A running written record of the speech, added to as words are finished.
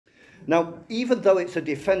Now, even though it's a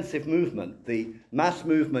defensive movement, the mass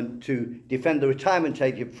movement to defend the retirement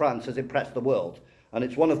age in France has impressed the world. And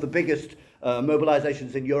it's one of the biggest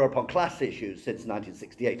mobilizations in Europe on class issues since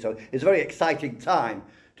 1968. So it's a very exciting time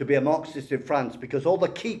to be a Marxist in France, because all the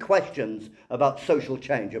key questions about social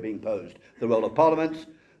change are being posed. The role of parliaments,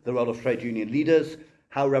 the role of trade union leaders,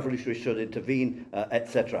 how revolutionaries should intervene,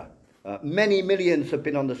 etc. Many millions have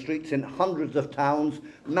been on the streets in hundreds of towns,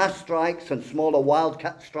 mass strikes and smaller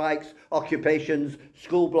wildcat strikes, occupations,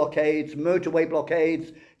 school blockades, motorway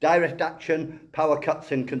blockades, direct action, power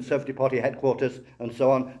cuts in Conservative Party headquarters, and so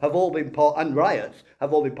on, have all been part, and riots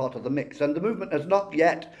have all been part of the mix. And the movement has not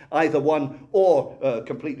yet either won or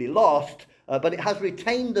completely lost, but it has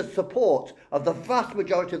retained the support of the vast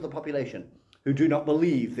majority of the population, who do not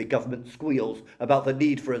believe the government squeals about the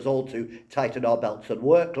need for us all to tighten our belts and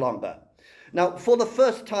work longer. Now, for the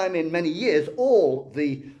first time in many years, all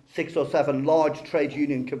the 6 or 7 large trade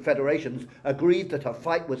union confederations agreed that a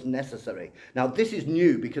fight was necessary. Now, this is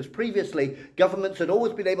new, because previously governments had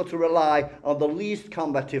always been able to rely on the least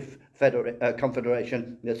combative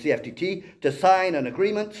confederation, the CFDT, to sign an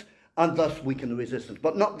agreement and thus weaken the resistance.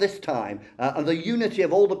 But not this time. And the unity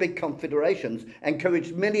of all the big confederations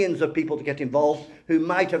encouraged millions of people to get involved who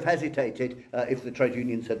might have hesitated if the trade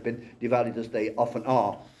unions had been divided as they often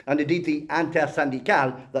are. And indeed the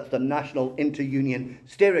Intersyndical, that's the National Inter-Union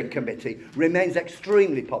Steering Committee, remains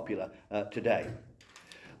extremely popular today.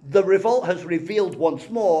 The revolt has revealed once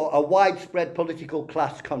more a widespread political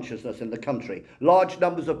class consciousness in the country. Large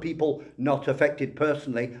numbers of people not affected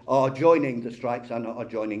personally are joining the strikes and are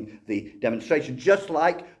joining the demonstration, just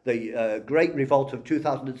like the Great Revolt of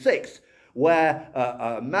 2006, where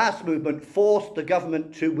a mass movement forced the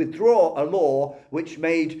government to withdraw a law which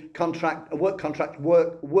made work contract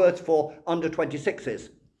worse for under 26s.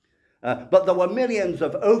 But there were millions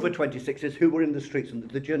of over 26s who were in the streets, and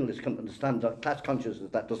the journalists couldn't understand that class consciousness.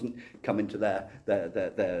 That doesn't come into their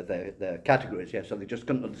categories, yeah, so they just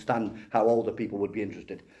couldn't understand how older people would be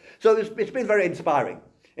interested. So it's been very inspiring.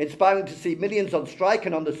 Inspiring to see millions on strike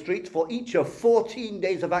and on the streets for each of 14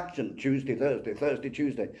 days of action, Tuesday, Thursday, Thursday,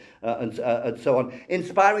 Tuesday, and so on.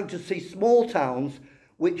 Inspiring to see small towns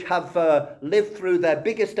which have lived through their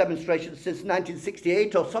biggest demonstrations since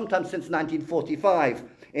 1968 or sometimes since 1945.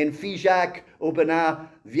 In Figeac, Aubenas,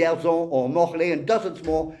 Vierzon or Morlaix and dozens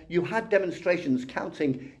more, you had demonstrations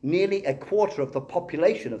counting nearly a quarter of the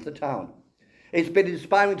population of the town. It's been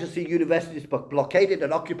inspiring to see universities blockaded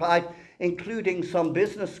and occupied, including some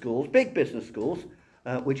business schools, big business schools,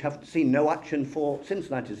 which have seen no action since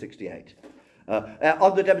 1968.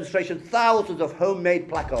 On the demonstration, thousands of homemade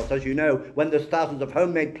placards. As you know, when there's thousands of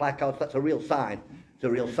homemade placards, that's a real sign. It's a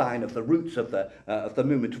real sign of the roots of the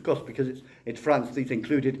movement, of course, because it's France. These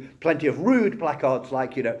included plenty of rude placards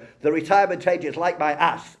like, you know, the retirement age is like my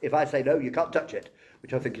ass. If I say no, you can't touch it,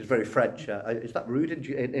 which I think is very French. Is that rude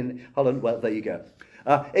in Holland? Well, there you go.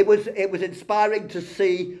 It was inspiring to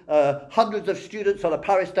see hundreds of students on a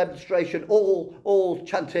Paris demonstration, all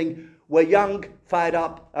chanting, "We're young, fired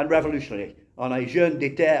up, and revolutionary," on a jeune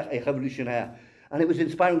déter et révolutionnaire. And it was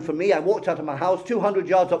inspiring for me. I walked out of my house 200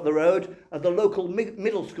 yards up the road, and the local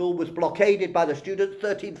middle school was blockaded by the students,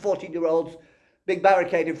 13, 14-year-olds, big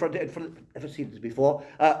barricade in front, ever seen this before,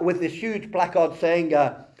 with this huge placard saying,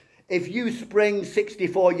 if you spring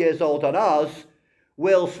 64 years old on us,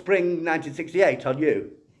 we'll spring 1968 on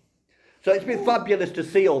you. So it's been fabulous to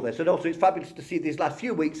see all this, and also it's fabulous to see these last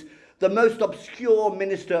few weeks the most obscure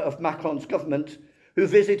minister of Macron's government, who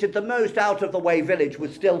visited the most out-of-the-way village,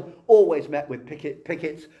 was still always met with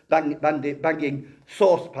pickets banging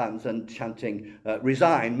saucepans and chanting,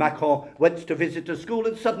 resign. Macron went to visit a school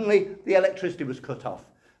and suddenly the electricity was cut off.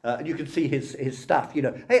 And you can see his staff, you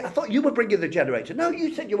know, hey, I thought you were bringing the generator. No,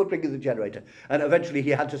 you said you were bringing the generator. And eventually he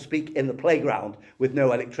had to speak in the playground with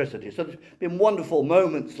no electricity. So there's been wonderful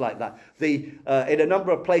moments like that. In a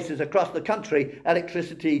number of places across the country,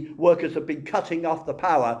 electricity workers have been cutting off the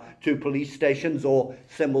power to police stations or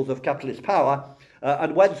symbols of capitalist power.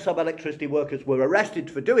 And when some electricity workers were arrested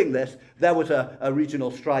for doing this, there was a regional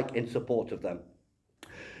strike in support of them.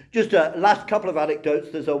 Just a last couple of anecdotes.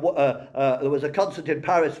 There was a concert in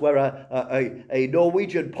Paris where a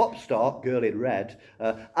Norwegian pop star, girl in red,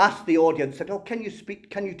 asked the audience, said, "Oh, can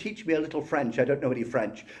you teach me a little French? I don't know any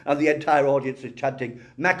French." And the entire audience is chanting,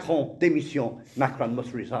 "Macron, démission, Macron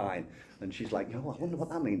must resign." And she's like, "Oh, I wonder what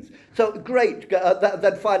that means." So great.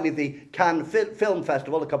 Then finally, the Cannes Film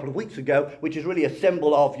Festival a couple of weeks ago, which is really a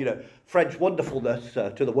symbol of, you know, French wonderfulness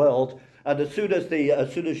to the world. And as soon as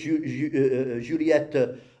Juliette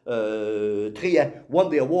Trier won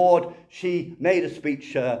the award, she made a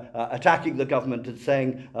speech attacking the government and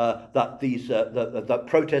saying that that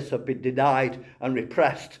protests have been denied and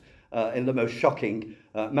repressed in the most shocking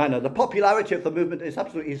manner. The popularity of the movement is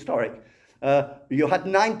absolutely historic. You had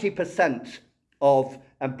 90% of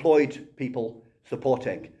employed people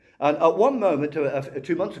supporting. And at one moment,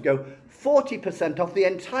 2 months ago, 40% of the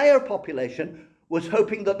entire population was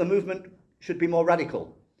hoping that the movement should be more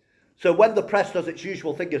radical. So when the press does its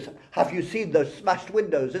usual thing, is, have you seen those smashed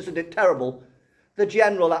windows? Isn't it terrible? The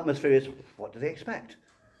general atmosphere is, what do they expect?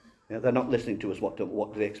 You know, they're not listening to us. What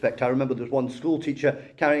do they expect? I remember there was one school teacher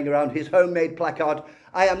carrying around his homemade placard,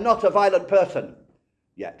 I am not a violent person,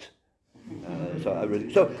 yet. So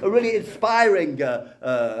a really inspiring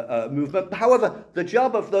movement. However, the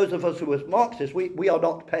job of those of us who are Marxists, we are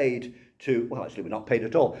not paid to, well, actually we're not paid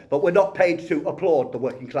at all, but we're not paid to applaud the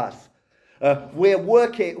working class.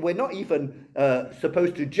 We're not even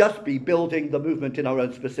supposed to just be building the movement in our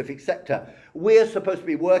own specific sector. We're supposed to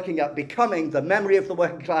be working at becoming the memory of the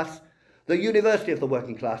working class, the university of the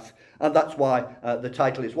working class, and that's why the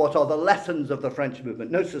title is, What are the lessons of the French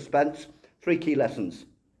movement? No suspense, 3 key lessons.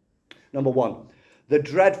 Number 1, the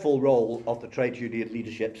dreadful role of the trade union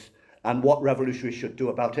leaderships and what revolutionaries should do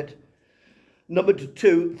about it. Number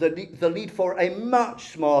 2, the need for a much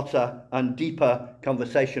smarter and deeper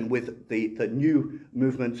conversation with the new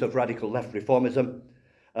movements of radical left reformism.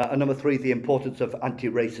 And number 3, the importance of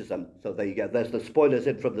anti-racism. So there you go, there's the spoilers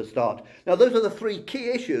in from the start. Now those are the 3 key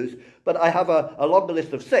issues, but I have a longer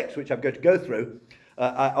list of 6, which I'm going to go through.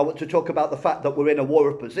 I want to talk about the fact that we're in a war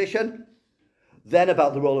of position, then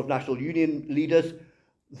about the role of national union leaders.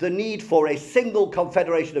 The need for a single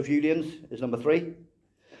confederation of unions is number 3.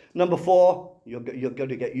 Number 4, you're going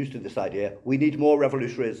to get used to this idea. We need more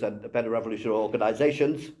revolutionaries and better revolutionary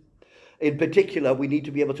organisations. In particular, we need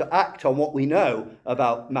to be able to act on what we know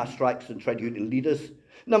about mass strikes and trade union leaders.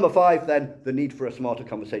 Number 5, then, the need for a smarter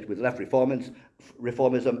conversation with left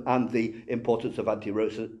reformism and the importance of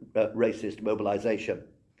anti-racist mobilisation.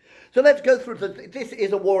 So let's go through this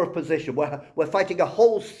is a war of position. We're fighting a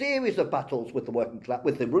whole series of battles with the working class,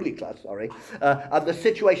 with the ruling class, and the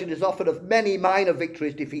situation is often of many minor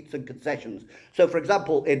victories, defeats, and concessions. So, for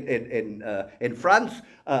example, in France,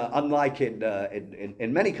 unlike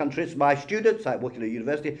in many countries, my students, I work in a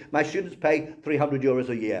university, my students pay €300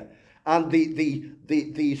 a year, and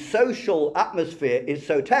the social atmosphere is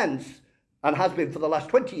so tense, and has been for the last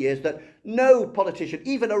 20 years, that no politician,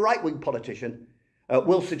 even a right-wing politician,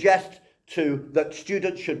 will suggest that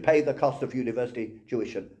students should pay the cost of university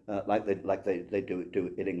tuition like they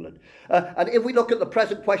do in England. And if we look at the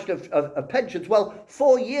present question of pensions, well,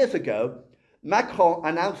 4 years ago, Macron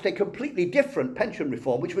announced a completely different pension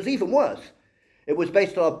reform, which was even worse. It was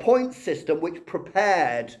based on a points system which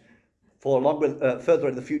prepared for further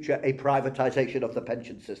in the future a privatisation of the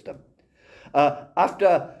pension system.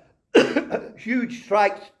 After huge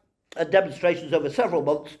strikes and demonstrations over several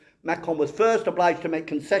months, Macron was first obliged to make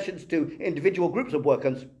concessions to individual groups of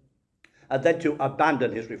workers and then to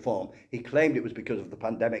abandon his reform. He claimed it was because of the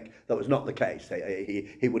pandemic. That was not the case.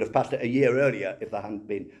 He would have passed it a year earlier if there hadn't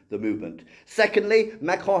been the movement. Secondly,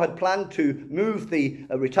 Macron had planned to move the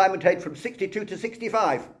retirement age from 62 to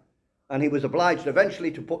 65, and he was obliged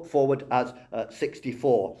eventually to put forward as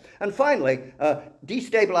 64. And finally,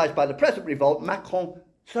 destabilised by the present revolt, Macron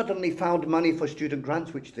suddenly found money for student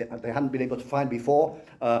grants, which they hadn't been able to find before,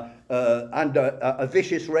 and a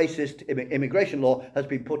vicious racist immigration law has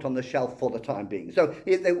been put on the shelf for the time being. So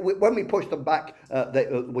when we push them back,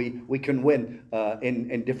 we can win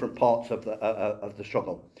in different parts of the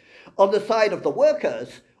struggle. On the side of the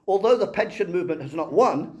workers, although the pension movement has not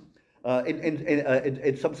won,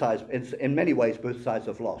 in some sides, in many ways, both sides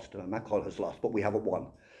have lost. Macron has lost, but we haven't won.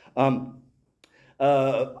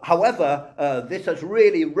 However, this has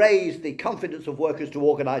really raised the confidence of workers to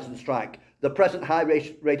organise and strike. The present high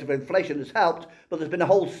rate of inflation has helped, but there's been a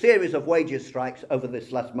whole series of wages strikes over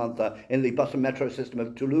this last month in the bus and metro system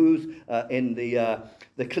of Toulouse, in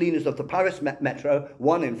the cleaners of the Paris metro,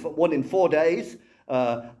 one in 4 days.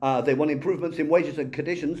 They want improvements in wages and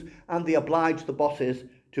conditions, and they obliged the bosses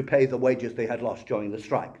to pay the wages they had lost during the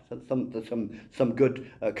strike. So some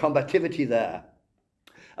good combativity there.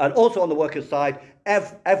 And also on the workers' side,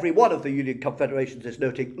 every one of the union confederations is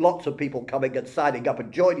noting lots of people coming and signing up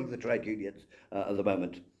and joining the trade unions at the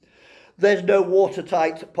moment. There's no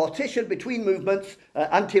watertight partition between movements.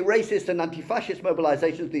 Anti-racist and anti-fascist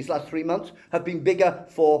mobilisations these last 3 months have been bigger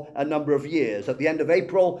for a number of years. At the end of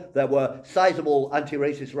April, there were sizable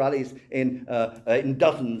anti-racist rallies in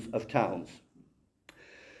dozens of towns.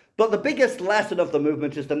 But the biggest lesson of the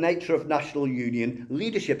movement is the nature of national union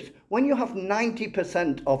leaderships. When you have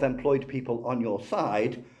 90% of employed people on your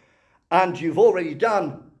side, and you've already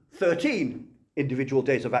done 13 individual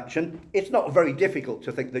days of action, it's not very difficult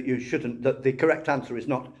to think that you shouldn't, that the correct answer is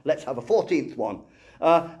not, let's have a 14th one.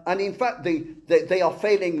 And in fact, they are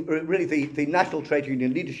failing, really the national trade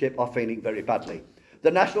union leadership are failing very badly. The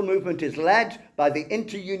national movement is led by the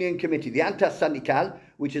Inter-Union Committee, the Intersyndical,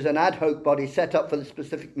 which is an ad hoc body set up for the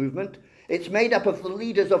specific movement. It's made up of the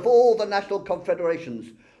leaders of all the national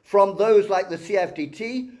confederations, from those like the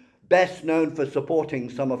CFDT, best known for supporting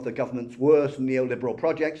some of the government's worst neoliberal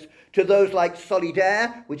projects, to those like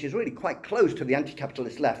Solidaire, which is really quite close to the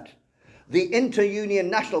anti-capitalist left. The Inter-Union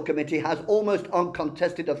National Committee has almost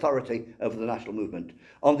uncontested authority over the national movement.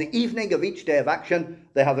 On the evening of each day of action,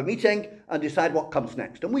 they have a meeting and decide what comes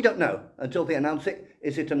next. And we don't know until they announce it.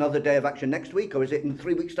 Is it another day of action next week, or is it in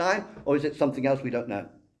 3 weeks' time, or is it something else? We don't know.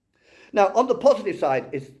 Now, on the positive side,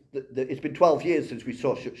 it's been 12 years since we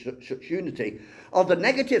saw such unity. On the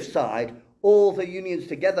negative side, all the unions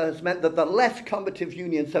together has meant that the less combative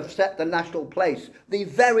unions have set the national place. The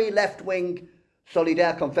very left-wing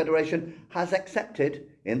Solidaire Confederation has accepted,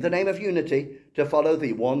 in the name of unity, to follow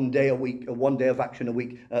the 1 day a week, 1 day of action a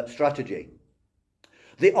week strategy.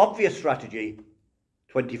 The obvious strategy,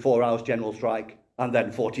 24 hours general strike, and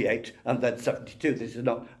then 48, and then 72, this is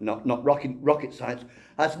not rocket science,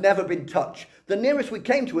 has never been touched. The nearest we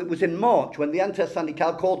came to it was in March, when the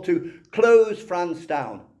Intersyndical called to close France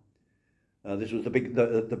down. This was the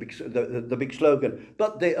big slogan.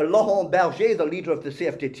 But Laurent Berger, the leader of the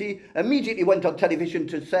CFDT, immediately went on television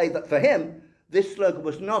to say that for him, this slogan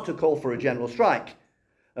was not a call for a general strike.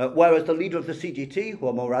 Whereas the leader of the CGT, who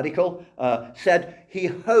are more radical, said he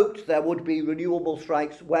hoped there would be renewable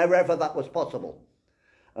strikes wherever that was possible.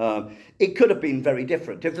 It could have been very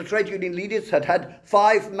different. If the trade union leaders had had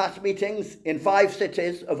 5 mass meetings in 5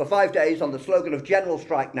 cities over 5 days on the slogan of general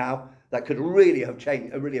strike now, that could really have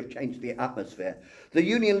changed the atmosphere. The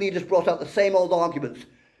union leaders brought out the same old arguments.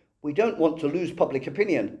 We don't want to lose public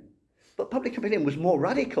opinion. But public opinion was more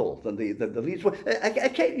radical than the leaders were.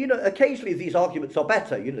 Occasionally these arguments are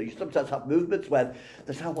better. You sometimes have movements where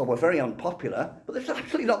they say, well, we're very unpopular, but that's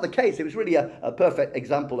absolutely not the case. It was really a perfect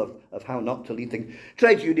example of how not to lead things.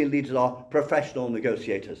 Trade union leaders are professional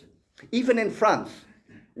negotiators. Even in France,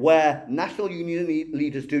 where national union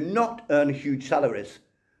leaders do not earn huge salaries,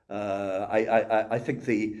 I think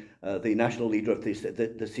the national leader of the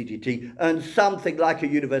CGT earns something like a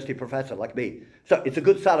university professor, like me. So it's a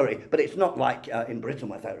good salary, but it's not like in Britain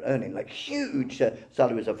where they're earning like huge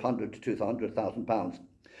salaries of £100,000 to £200,000.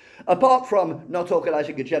 Apart from not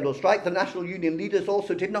organising a general strike, the national union leaders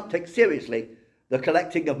also did not take seriously the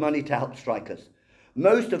collecting of money to help strikers.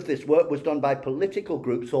 Most of this work was done by political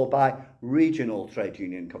groups or by regional trade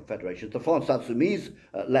union confederations. The France Insoumise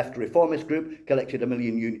left reformist group collected €1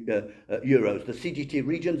 million. The CGT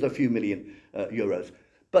regions, a few million euros.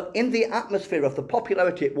 But in the atmosphere of the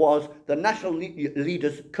popularity it was, the national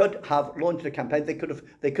leaders could have launched a campaign. They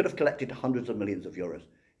could have collected hundreds of millions of euros.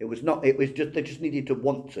 It was not. It was just they just needed to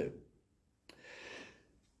want to.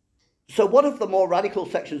 So what have the more radical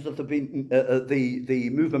sections of the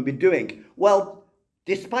movement been doing? Well,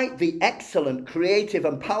 despite the excellent, creative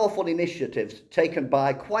and powerful initiatives taken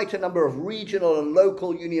by quite a number of regional and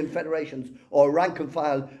local union federations or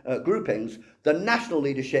rank-and-file groupings, the national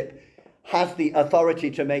leadership has the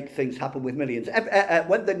authority to make things happen with millions.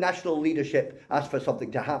 When the national leadership asked for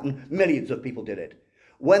something to happen, millions of people did it.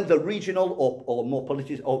 When the regional or more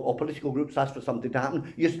political groups asked for something to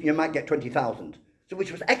happen, you might get 20,000. So,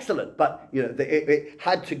 which was excellent, but it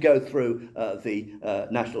had to go through the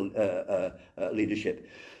national leadership.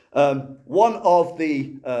 One of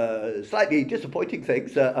the slightly disappointing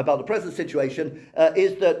things about the present situation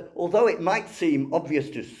is that although it might seem obvious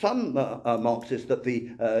to some Marxists that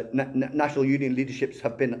the national union leaderships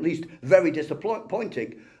have been at least very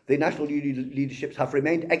disappointing, the national union leaderships have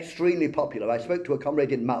remained extremely popular. I spoke to a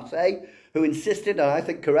comrade in Marseille who insisted, and I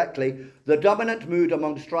think correctly, the dominant mood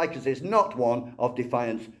among strikers is not one of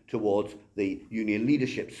defiance towards the union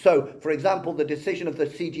leadership. So, for example, the decision of the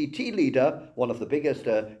CGT leader, one of the biggest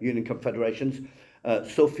union confederations,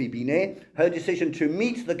 Sophie Binet, her decision to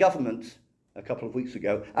meet the government a couple of weeks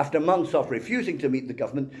ago, after months of refusing to meet the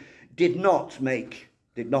government, did not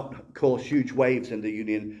cause huge waves in the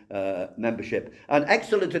union membership. And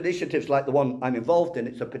excellent initiatives like the one I'm involved in,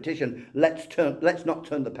 it's a petition, let's not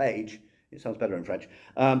turn the page. It sounds better in French.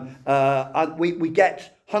 And we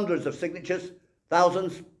get hundreds of signatures,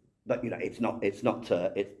 thousands, but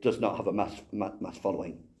it does not have a mass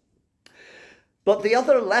following. But the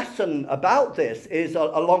other lesson about this is a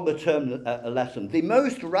longer-term lesson. The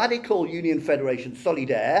most radical union federation,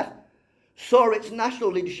 Solidaire, saw its national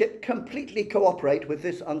leadership completely cooperate with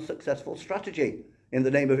this unsuccessful strategy in the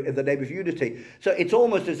name of unity. So it's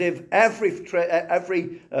almost as if every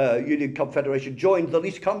union confederation joined the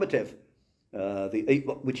least combative,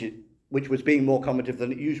 which was being more combative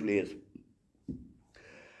than it usually is.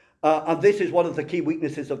 And this is one of the key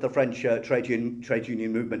weaknesses of the French trade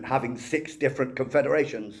union movement, having 6 different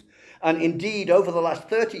confederations. And indeed, over the last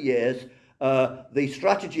 30 years, the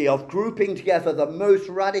strategy of grouping together the most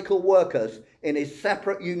radical workers in a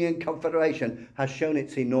separate union confederation has shown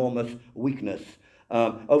its enormous weakness.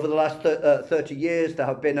 Over the last 30 years, there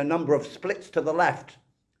have been a number of splits to the left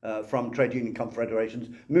from trade union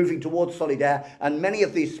confederations, moving towards Solidaire, and many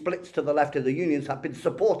of these splits to the left of the unions have been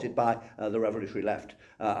supported by the revolutionary left.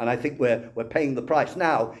 And I think we're paying the price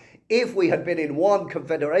now. If we had been in one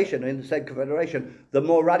confederation, in the same confederation, the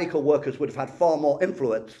more radical workers would have had far more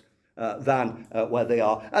influence than where they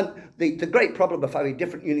are. And the great problem of having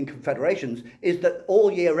different union confederations is that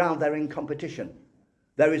all year round they're in competition.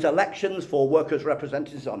 There is elections for workers'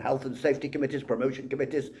 representatives on health and safety committees, promotion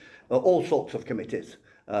committees, all sorts of committees.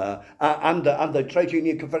 And the trade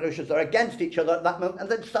union confederations are against each other at that moment,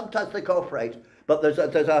 and then sometimes they cooperate. But there's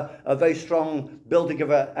a very strong building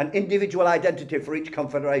of an individual identity for each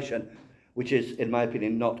confederation, which is, in my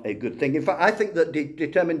opinion, not a good thing. In fact, I think that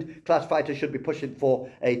determined class fighters should be pushing for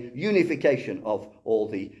a unification of all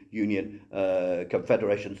the union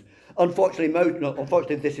confederations.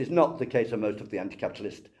 Unfortunately, this is not the case of most of the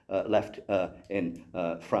anti-capitalist left in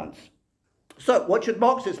France. So, what should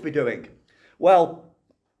Marxists be doing? Well,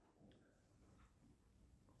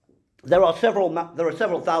 there are several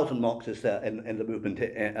thousand Marxists in the movement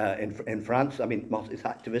in France. I mean, Marxist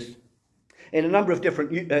activists in a number of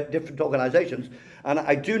different organisations, and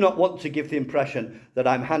I do not want to give the impression that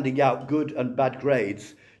I'm handing out good and bad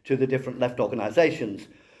grades to the different left organisations.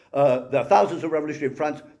 There are thousands of revolutionaries in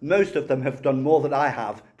France. Most of them have done more than I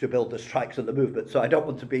have to build the strikes of the movement, so I don't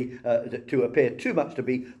want to be to appear too much to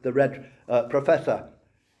be the red professor.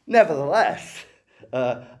 Nevertheless,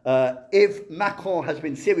 if Macron has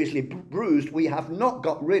been seriously bruised, we have not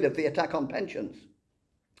got rid of the attack on pensions.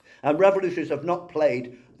 And revolutionaries have not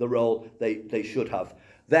played the role they should have.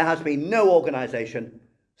 There has been no organisation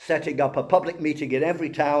setting up a public meeting in every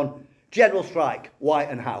town, general strike, why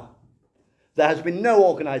and how. There has been no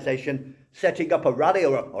organisation setting up a rally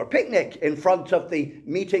or a picnic in front of the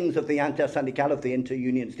meetings of the Inter-Syndical, of the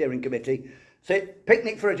Inter-Union Steering Committee. So,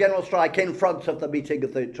 picnic for a general strike in front of the meeting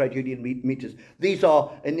of the trade union meetings. These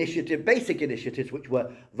are basic initiatives which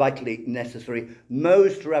were vitally necessary.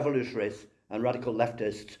 Most revolutionaries and radical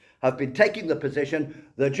leftists have been taking the position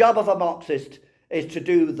the job of a Marxist is to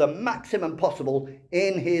do the maximum possible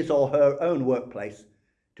in his or her own workplace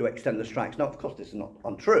to extend the strikes. Now, of course, this is not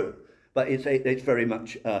untrue, but it's very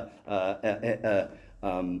much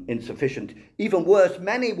insufficient. Even worse,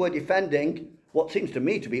 many were defending what seems to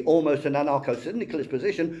me to be almost an anarcho-syndicalist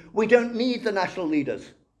position. We don't need the national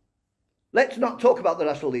leaders. Let's not talk about the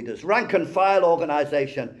national leaders. Rank and file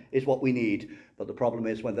organisation is what we need. But the problem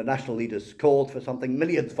is when the national leaders called for something,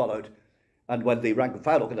 millions followed. And when the rank and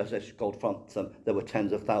file organisation called for some, there were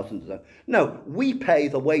tens of thousands of them. No, we pay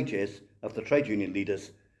the wages of the trade union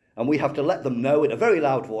leaders, and we have to let them know in a very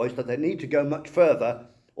loud voice that they need to go much further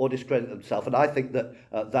or discredit themselves. And I think that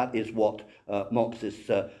that is what Marxists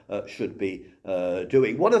should be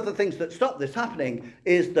doing. One of the things that stopped this happening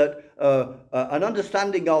is that an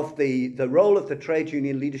understanding of the role of the trade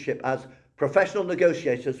union leadership as professional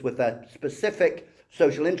negotiators with their specific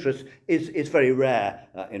social interests is very rare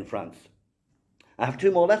in France. I have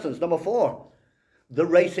 2 more lessons. Number 4, the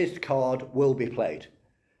racist card will be played.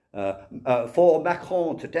 For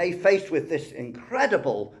Macron today, faced with this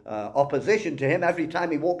incredible opposition to him, every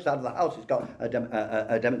time he walks out of the house he's got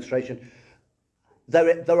a demonstration,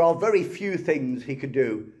 there are very few things he could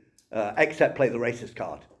do except play the racist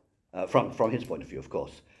card, from his point of view, of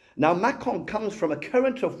course. Now, Macron comes from a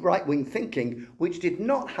current of right-wing thinking which did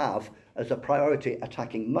not have as a priority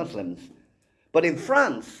attacking Muslims. But in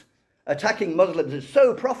France, attacking Muslims is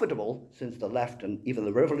so profitable, since the left and even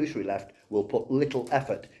the revolutionary left will put little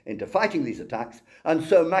effort into fighting these attacks, and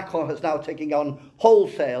so Macron has now taken on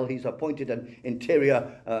wholesale. He's appointed an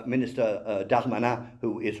interior minister, Darmanin,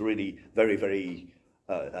 who is really very, very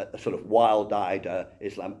sort of wild-eyed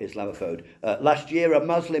Islamophobe. Last year, a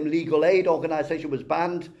Muslim legal aid organisation was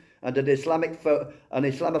banned, and an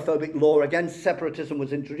Islamophobic law against separatism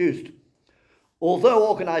was introduced. Although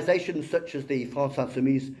organisations such as the France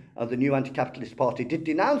Insoumise and the New Anti-Capitalist Party did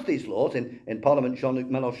denounce these laws, in Parliament Jean-Luc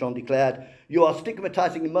Mélenchon declared, "You are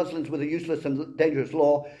stigmatising Muslims with a useless and dangerous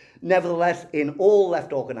law." Nevertheless, in all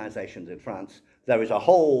left organisations in France, there is a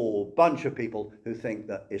whole bunch of people who think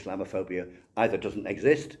that Islamophobia either doesn't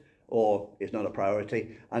exist or is not a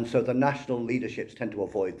priority, and so the national leaderships tend to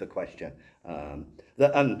avoid the question. And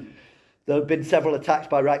there have been several attacks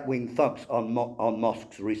by right-wing thugs on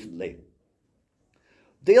mosques recently.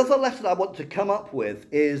 The other lesson I want to come up with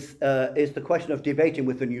is the question of debating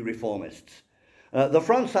with the new reformists. The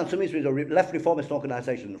France Insoumise, a left reformist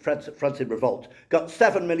organisation, France in Revolt, got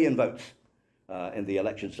 7 million votes in the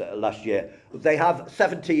elections last year. They have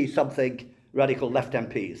 70-something radical left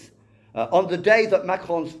MPs. On the day that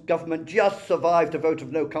Macron's government just survived a vote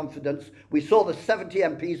of no confidence, we saw the 70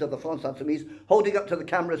 MPs of the France Insoumise holding up to the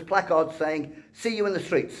cameras placards saying, "See you in the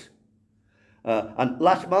streets." And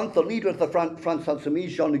last month, the leader of the France Insoumise,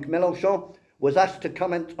 Jean-Luc Mélenchon, was asked to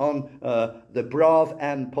comment on the Brave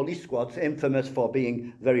and police squads, infamous for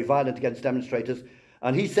being very violent against demonstrators.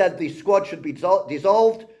 And he said the squad should be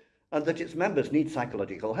dissolved and that its members need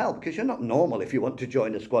psychological help, because you're not normal if you want to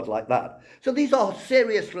join a squad like that. So these are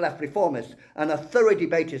serious left reformists, and a thorough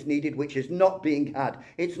debate is needed, which is not being had.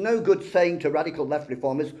 It's no good saying to radical left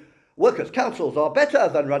reformers, "Workers' councils are better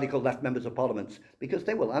than radical left members of parliaments," because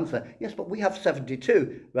they will answer, "Yes, but we have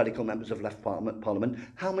 72 radical members of left parliament.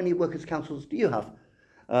 How many workers' councils do you have?"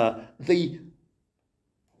 The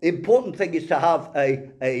important thing is to have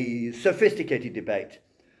a sophisticated debate.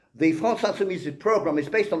 The France Insoumise's programme is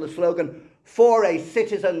based on the slogan, "For a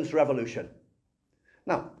citizens' revolution."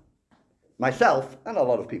 Now, myself and a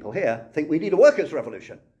lot of people here think we need a workers'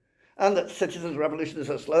 revolution, and that citizens' revolution as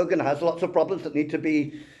a slogan has lots of problems that need to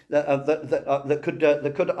be that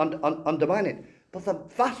could undermine it. But the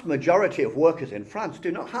vast majority of workers in France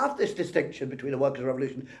do not have this distinction between a workers'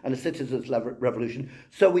 revolution and a citizens' revolution.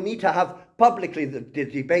 So we need to have publicly the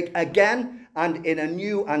debate again and in a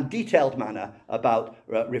new and detailed manner about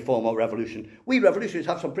reform or revolution. We revolutionaries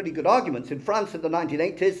have some pretty good arguments. In France in the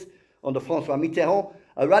 1980s, under François Mitterrand,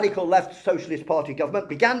 a radical left socialist party government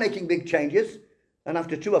began making big changes, and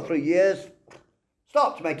after 2 or 3 years,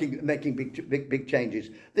 stopped making big changes.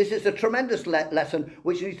 This is a tremendous lesson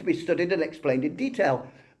which needs to be studied and explained in detail.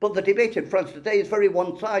 But the debate in France today is very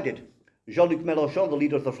one-sided. Jean-Luc Mélenchon, the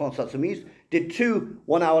leader of the France Insoumise, did 2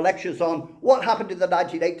 one-hour lectures on what happened in the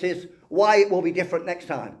 1980s, why it will be different next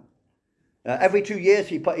time. Every 2 years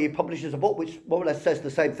he publishes a book which more or less says the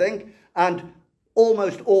same thing, and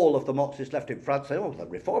almost all of the Marxist left in France say, "Oh, the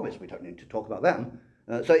reformists, we don't need to talk about them."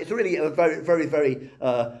 So it's really a very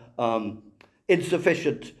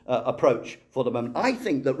insufficient approach for the moment. I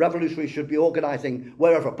think that revolutionaries should be organising,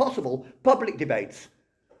 wherever possible, public debates.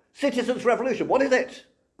 Citizens' revolution, what is it?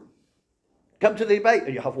 Come to the debate,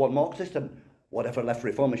 and you have one Marxist and whatever left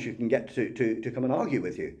reformist you can get to come and argue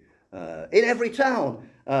with you. In every town.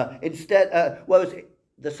 Whereas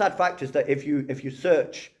the sad fact is that if you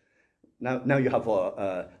search, now you have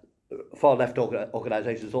far left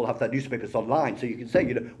organisations all have their newspapers online, so you can say,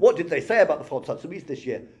 what did they say about the France Insoumise this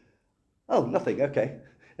year? Oh, nothing. Okay,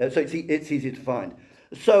 so it's easy to find.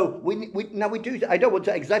 So I don't want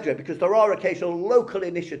to exaggerate, because there are occasional local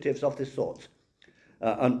initiatives of this sort,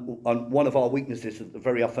 and one of our weaknesses is that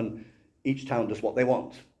very often each town does what they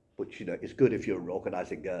want, which is good if you're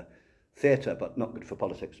organising theatre, but not good for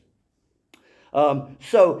politics.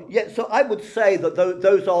 So I would say that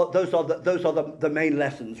those are the main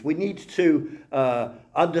lessons. We need to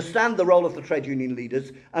understand the role of the trade union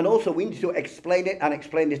leaders, and also we need to explain it and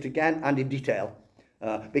explain it again and in detail.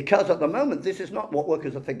 Because at the moment this is not what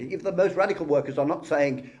workers are thinking. If the most radical workers are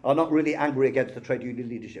not really angry against the trade union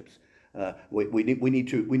leaderships, we need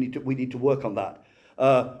to work on that.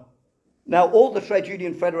 Now, all the trade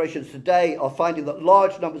union federations today are finding that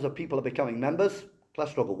large numbers of people are becoming members.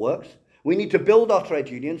 Class struggle works. We need to build our trade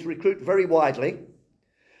unions, recruit very widely.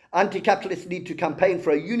 Anti-capitalists need to campaign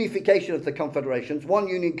for a unification of the confederations, one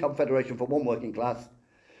union confederation for one working class.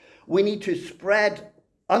 We need to spread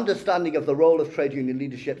understanding of the role of trade union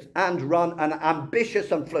leaderships and run an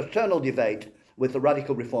ambitious and fraternal debate with the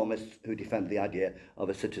radical reformists who defend the idea of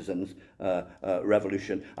a citizens'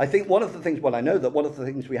 revolution. I think one of the things, I know that one of the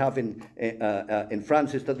things we have in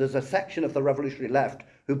France is that there's a section of the revolutionary left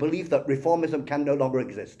who believe that reformism can no longer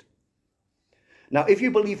exist. Now, if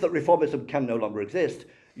you believe that reformism can no longer exist,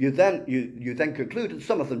 you then conclude, and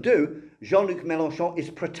some of them do, Jean-Luc Mélenchon is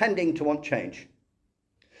pretending to want change.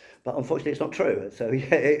 But unfortunately, it's not true. So,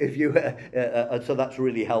 so that's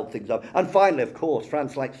really held things up. And finally, of course,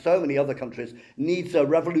 France, like so many other countries, needs a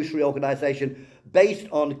revolutionary organisation based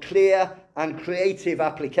on clear and creative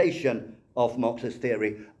application of Marxist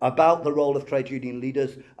theory about the role of trade union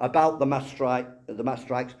leaders, about the mass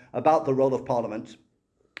strikes, about the role of parliaments.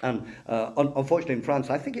 And unfortunately in France,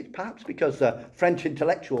 I think it's perhaps because French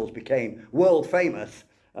intellectuals became world famous,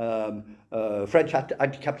 French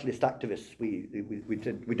anti-capitalist activists,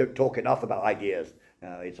 we don't talk enough about ideas.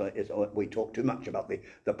 We talk too much about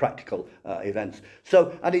the practical events.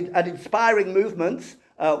 So, and inspiring movements.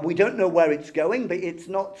 We don't know where it's going, but it's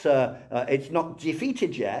not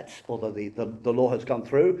defeated yet, although the law has gone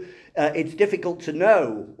through. It's difficult to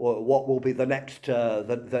know what will be the next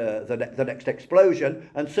the next explosion,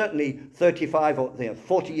 and certainly 35 or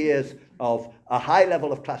 40 years of a high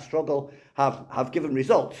level of class struggle have given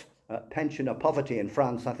results. Pensioner poverty in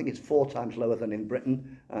France, I think it's 4 times lower than in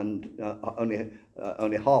Britain, and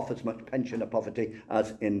only half as much pensioner poverty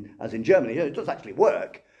as in Germany. It does actually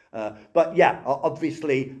work. But yeah,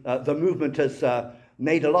 obviously the movement has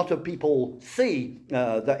made a lot of people see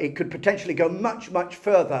that it could potentially go much, much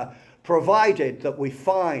further, provided that we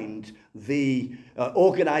find the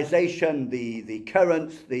organisation, the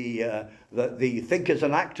currents, the thinkers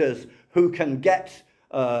and actors who can get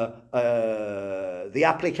the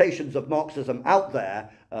applications of Marxism out there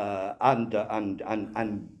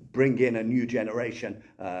and bring in a new generation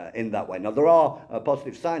in that way. Now, there are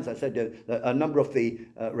positive signs. I said a number of the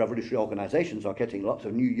revolutionary organisations are getting lots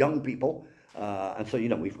of new young people, and so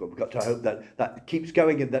we've got to hope that keeps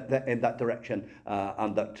going in that direction,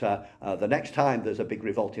 and that the next time there's a big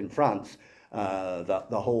revolt in France, that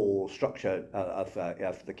the whole structure of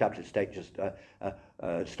the capitalist state just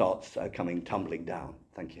starts coming tumbling down.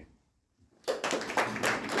 Thank you.